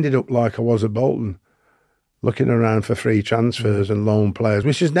 So I ended up like I was at Bolton, looking around for free transfers and loan players,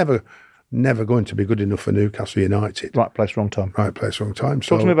 which is never going to be good enough for Newcastle United. Right place, wrong time. Right place, wrong time.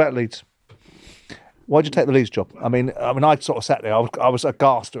 Talk to me about Leeds. Why'd you take the Leeds job? I mean, I sort of sat there. I was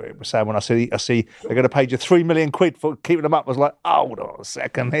aghast at it, Sam, when I see they're going to pay you £3 million for keeping them up. I was like, hold on a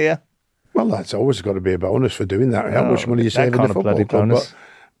second here. Well, that's always got to be a bonus for doing that. How much money you save in the football club?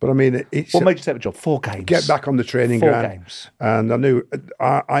 But I mean, it's what made you take the job? 4 games. Get back on the training ground. 4 games. And I knew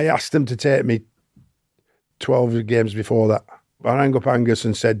I asked them to take me 12 games before that. I rang up Angus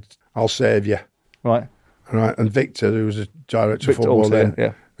and said, "I'll save you." Right. And Victor, who was a director of football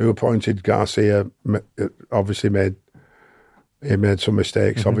then, who appointed Garcia, obviously made some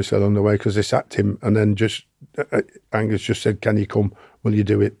mistakes, obviously along the way because they sacked him, and then Angus just said, "Can you come? Will you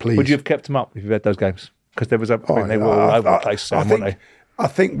do it, please?" Would you have kept him up if you had those games? Because there was they were all over the place, Sam, weren't they? I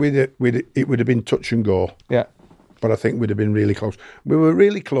think it would have been touch and go. Yeah. But I think we'd have been really close. We were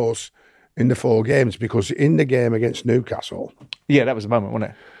really close in the 4 games because in the game against Newcastle. Yeah, that was the moment,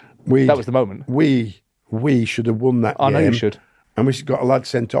 wasn't it? That was the moment. We should have won that game. I know you should. And we got a lad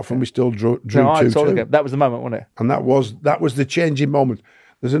sent off and we still drew 2-2. That was the moment, wasn't it? And that was the changing moment.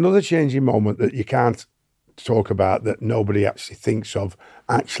 There's another changing moment that you can't talk about that nobody actually thinks of,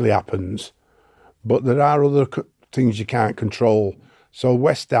 actually happens. But there are other things you can't control. So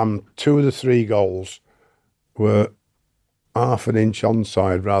West Ham, 2 of the 3 goals were half an inch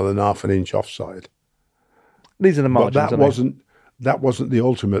onside rather than half an inch offside. These are the margins. But that wasn't the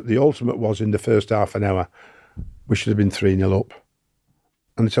ultimate. The ultimate was in the first half an hour, we should have been 3-0 up.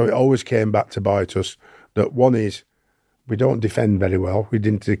 And so it always came back to bite us. That one is, we don't defend very well. We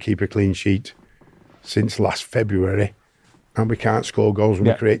didn't keep a clean sheet since last February, and we can't score goals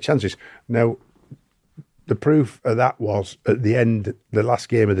when we create chances. Now, the proof of that was at the end, the last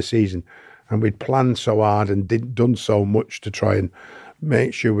game of the season, and we'd planned so hard and done so much to try and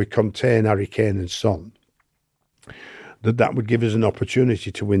make sure we contain Harry Kane and Son, that would give us an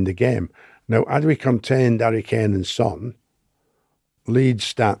opportunity to win the game. Now, had we contained Harry Kane and Son,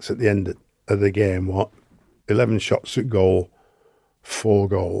 Leeds stats at the end of the game, 11 shots at goal, 4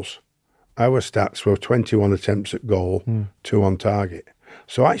 goals. Our stats were 21 attempts at goal, 2 on target.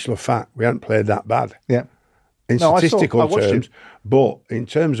 So, actual fact, we hadn't played that bad. Yeah. In statistical terms, but in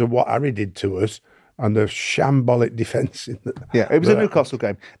terms of what Harry did to us and the shambolic defence. It was a Newcastle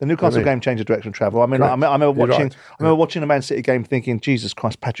game. The Newcastle game changed the direction of travel. I mean, I remember watching a Man City game thinking, Jesus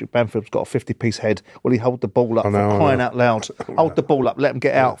Christ, Patrick Bamford's got a 50-piece head. Will he hold the ball up for crying out loud? Hold the ball up, let him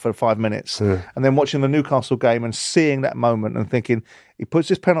get out for 5 minutes. Yeah. And then watching the Newcastle game and seeing that moment and thinking, he puts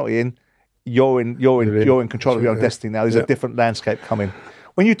this penalty in, you're in control of your own destiny now. There's a different landscape coming.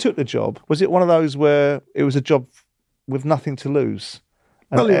 When you took the job, was it one of those where it was a job with nothing to lose?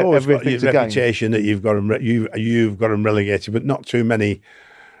 Well, you've always got your reputation that you've got them relegated, but not too many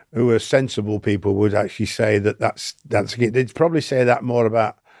who are sensible people would actually say that's they'd probably say that more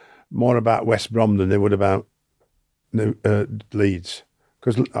about West Brom than they would about Leeds,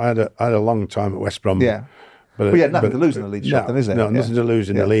 because I had a long time at West Brom. Yeah, but you had nothing to lose in the Leeds job, then, is there? No, nothing to lose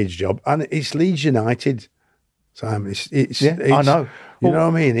in the Leeds job, and it's Leeds United. Simon, I know. You know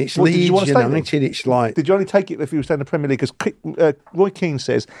what I mean? It's Leeds United. It's like... Did you only take it if you were staying in the Premier League? Because Roy Keane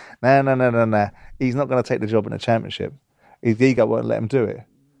says, no. He's not going to take the job in the Championship. His ego won't let him do it.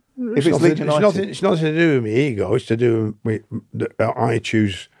 If it's Leeds United... It's nothing to do with my ego. It's to do with... I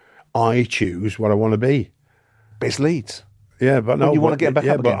choose what I want to be. But it's Leeds. Yeah, but no... You want to get back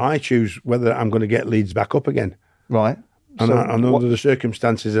up again. But I choose whether I'm going to get Leeds back up again. Right. And under the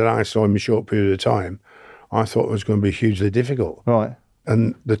circumstances that I saw in a short period of time, I thought it was going to be hugely difficult. Right.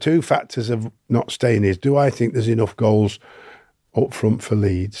 And the two factors of not staying is, do I think there's enough goals up front for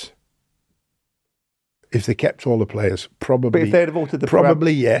Leeds? If they kept all the players, probably... But if they'd have altered the...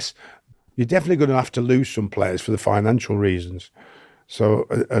 Probably, yes. You're definitely going to have to lose some players for the financial reasons. So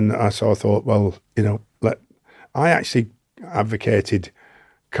I thought, well, I actually advocated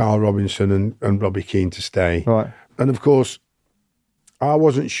Carl Robinson and Robbie Keane to stay. Right. And of course, I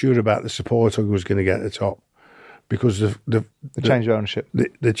wasn't sure about the support I was going to get at the top because the change of ownership.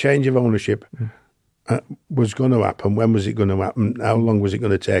 The change of ownership was going to happen. When was it going to happen? How long was it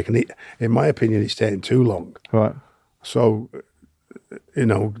going to take? And in my opinion, it's taken too long. Right. So,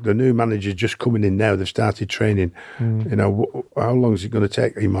 the new manager just coming in now, they've started training. How long is it going to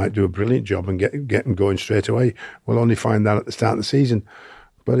take? He might do a brilliant job and get him going straight away. We'll only find that at the start of the season.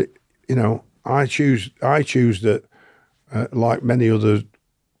 But, I choose that, like many others,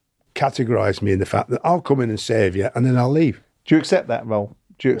 categorise me in the fact that I'll come in and save you and then I'll leave. Do you accept that role?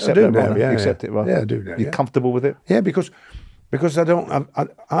 Do you accept that role? Yeah, you accept it, right? Yeah, I do now. You're comfortable with it? Yeah, because I don't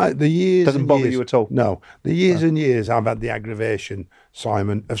have... the years... Doesn't bother you at all? No. The years and years I've had the aggravation,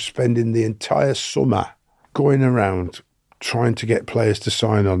 Simon, of spending the entire summer going around trying to get players to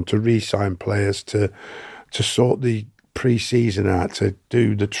sign on, to re-sign players, to sort the pre-season out, to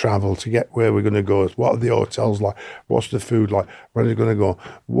do the travel, to get where we're going to go. What are the hotels like? What's the food like? Where are we going to go?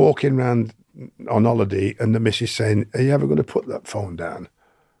 Walking around on holiday and the missus saying, are you ever going to put that phone down?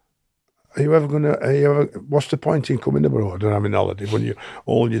 What's the point in coming abroad and having holiday when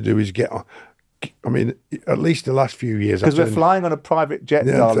all you do is get on? I mean, at least the last few years. Because we're flying on a private jet,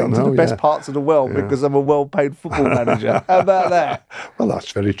 darling, to the best parts of the world because I'm a well-paid football manager. How about that? Well,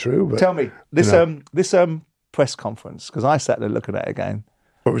 that's very true. But, tell me, this press conference, because I sat there looking at it again.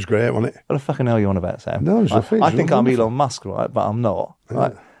 It was great, wasn't it? What the fucking hell are you on about, Sam? No, it's lovely. I think I'm Elon Musk, right? But I'm not.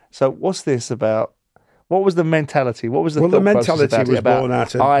 Right? So what's this about? What was the mentality? What was the thought mentality was born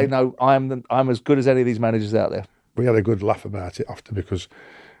out of... I know I'm as good as any of these managers out there. We had a good laugh about it after, because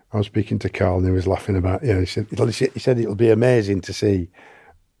I was speaking to Carl and he was laughing about, he said it'll be amazing to see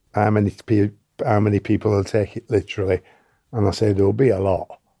how many people will take it literally. And I said, there'll be a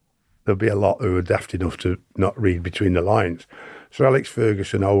lot. There'll be a lot who are daft enough to not read between the lines. So Alex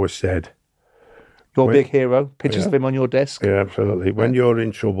Ferguson always said... Your big hero, pictures of him on your desk. Yeah, absolutely. When you're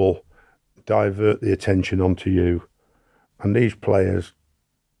in trouble, divert the attention onto you. And these players,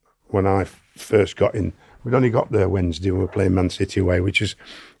 when I first got in, we'd only got there Wednesday when we were playing Man City away, which is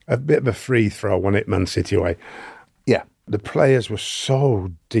a bit of a free throw, wasn't it, Man City away? Yeah. The players were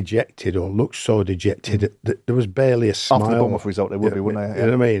so dejected, or looked so dejected, that there was barely a smile. After the Bournemouth result, they would be, wouldn't they? You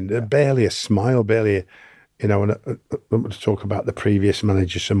know what I mean? Barely a smile, barely... and I don't want to talk about the previous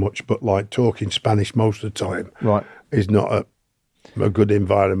manager so much, but like talking Spanish most of the time is not a good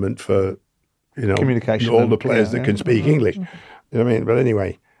environment for, communication. All the players that can speak English. You know what I mean? But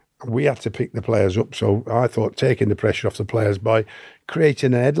anyway, we had to pick the players up. So I thought taking the pressure off the players by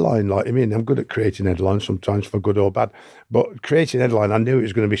creating a headline. I'm good at creating headlines sometimes for good or bad, but creating a headline, I knew it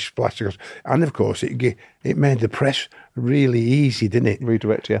was going to be splashed across. And of course, it made the press really easy, didn't it?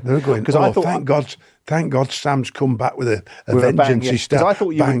 Redirect, yeah. They were going, thank God Sam's come back with a vengeance.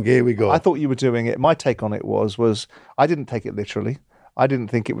 Bang, here we go. I thought you were doing it. My take on it was I didn't take it literally. I didn't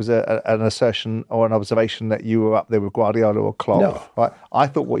think it was an assertion or an observation that you were up there with Guardiola or Klopp. No. Right? I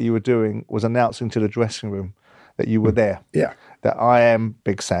thought what you were doing was announcing to the dressing room that you were there. Yeah. That I am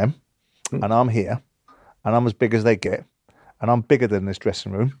Big Sam, and I'm here, and I'm as big as they get, and I'm bigger than this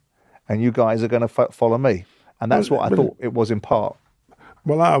dressing room, and you guys are going to follow me. And that's what I thought it was in part.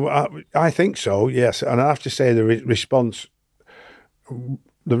 Well, I think so, yes. And I have to say the response,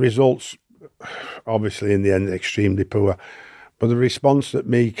 the results, obviously in the end, extremely poor. But the response that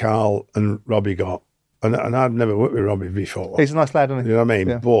me, Carl and Robbie got, and I've never worked with Robbie before. He's a nice lad, isn't he? You know what I mean?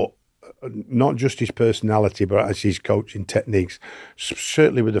 Yeah. But not just his personality, but as his coaching techniques,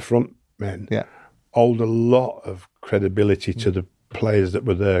 certainly with the front men, hold a lot of credibility to the players that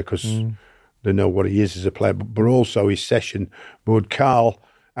were there, because they know what he is as a player. But also his session with Carl,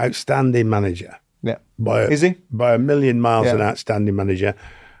 outstanding manager. Yeah. Is he? By a million miles an outstanding manager.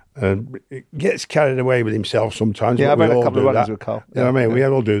 Gets carried away with himself sometimes. Yeah, I've had a couple of runners with Carl. You know what I mean? We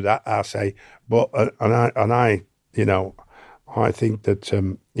all do that, I say. But, and I I think that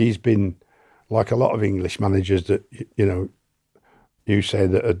he's been like a lot of English managers that, you say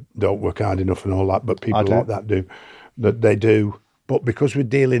that don't work hard enough and all that, but people like that do, that they do. But because we're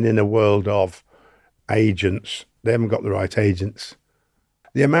dealing in a world of agents, they haven't got the right agents.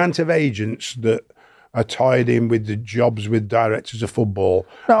 The amount of agents that are tied in with the jobs with directors of football.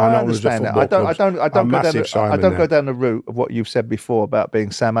 No, I understand that. I don't go down the route of what you've said before about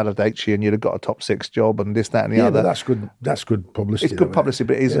being Sam Allardyce and you'd have got a top 6 job and this, that, and the other. Yeah, that's good. That's good publicity. It's good publicity,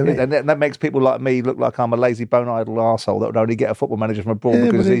 but and that makes people like me look like I'm a lazy, bone-idle arsehole that would only get a football manager from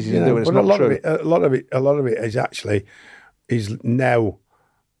abroad because it's easy to do, and it's not true. A lot of it is actually now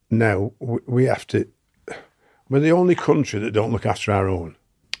we have to. We're the only country that don't look after our own.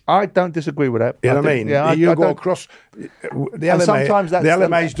 I don't disagree with that. You know what I mean? Yeah, you go across the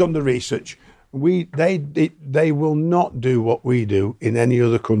LMA's done the research. They will not do what we do in any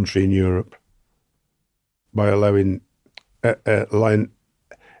other country in Europe by allowing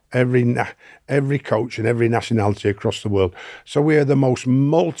every coach and every nationality across the world. So we are the most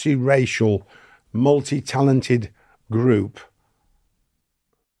multiracial, multi-talented group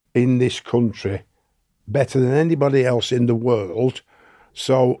in this country, better than anybody else in the world.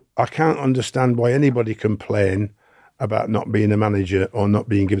 So I can't understand why anybody complain about not being a manager or not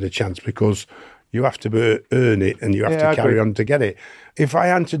being given a chance, because you have to earn it and you have to carry on to get it. If I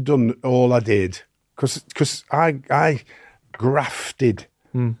hadn't done all I did, because I grafted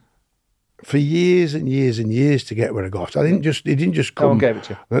for years and years and years to get where I got. It didn't just come. No one gave it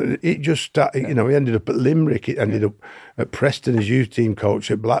to you. It just started, he ended up at Limerick. It ended up at Preston as youth team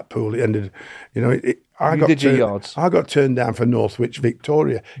coach, at Blackpool. It ended, I got turned down for Northwich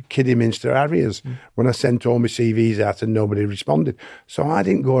Victoria, Kidderminster Harriers, when I sent all my CVs out and nobody responded. So I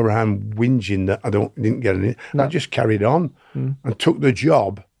didn't go around whinging that I didn't get any. No. I just carried on and took the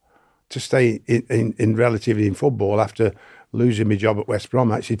job to stay in relatively in football after losing my job at West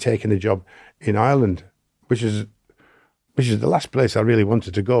Brom, actually taking a job in Ireland, which is the last place I really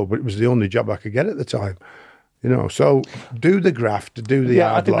wanted to go, but it was the only job I could get at the time. So do the graft, do the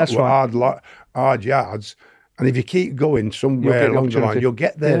hard yards, and if you keep going somewhere along the line, you'll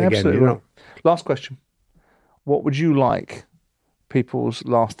get there again. Right. Last question. What would you like people's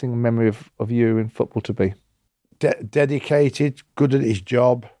lasting memory of you in football to be? Dedicated, good at his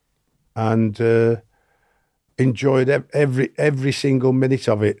job, and enjoyed every single minute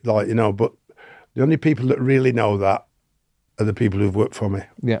of it. But the only people that really know that are the people who've worked for me.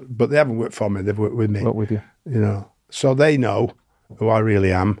 Yeah. But they haven't worked for me, they've worked with me. Worked with you. So they know who I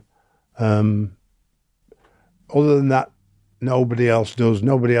really am. Other than that, nobody else does.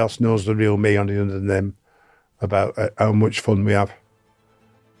 Nobody else knows the real me other than them about how much fun we have.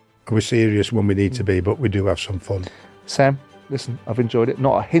 We're serious when we need to be, but we do have some fun. Sam, listen, I've enjoyed it.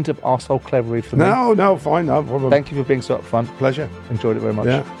 Not a hint of arsehole clevery for me. No, fine, no problem. Thank you for being so upfront. Pleasure. Enjoyed it very much.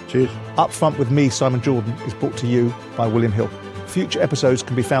 Yeah, cheers. Upfront with me, Simon Jordan, is brought to you by William Hill. Future episodes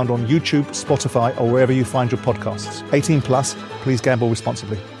can be found on YouTube, Spotify, or wherever you find your podcasts. 18 plus, please gamble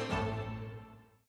responsibly.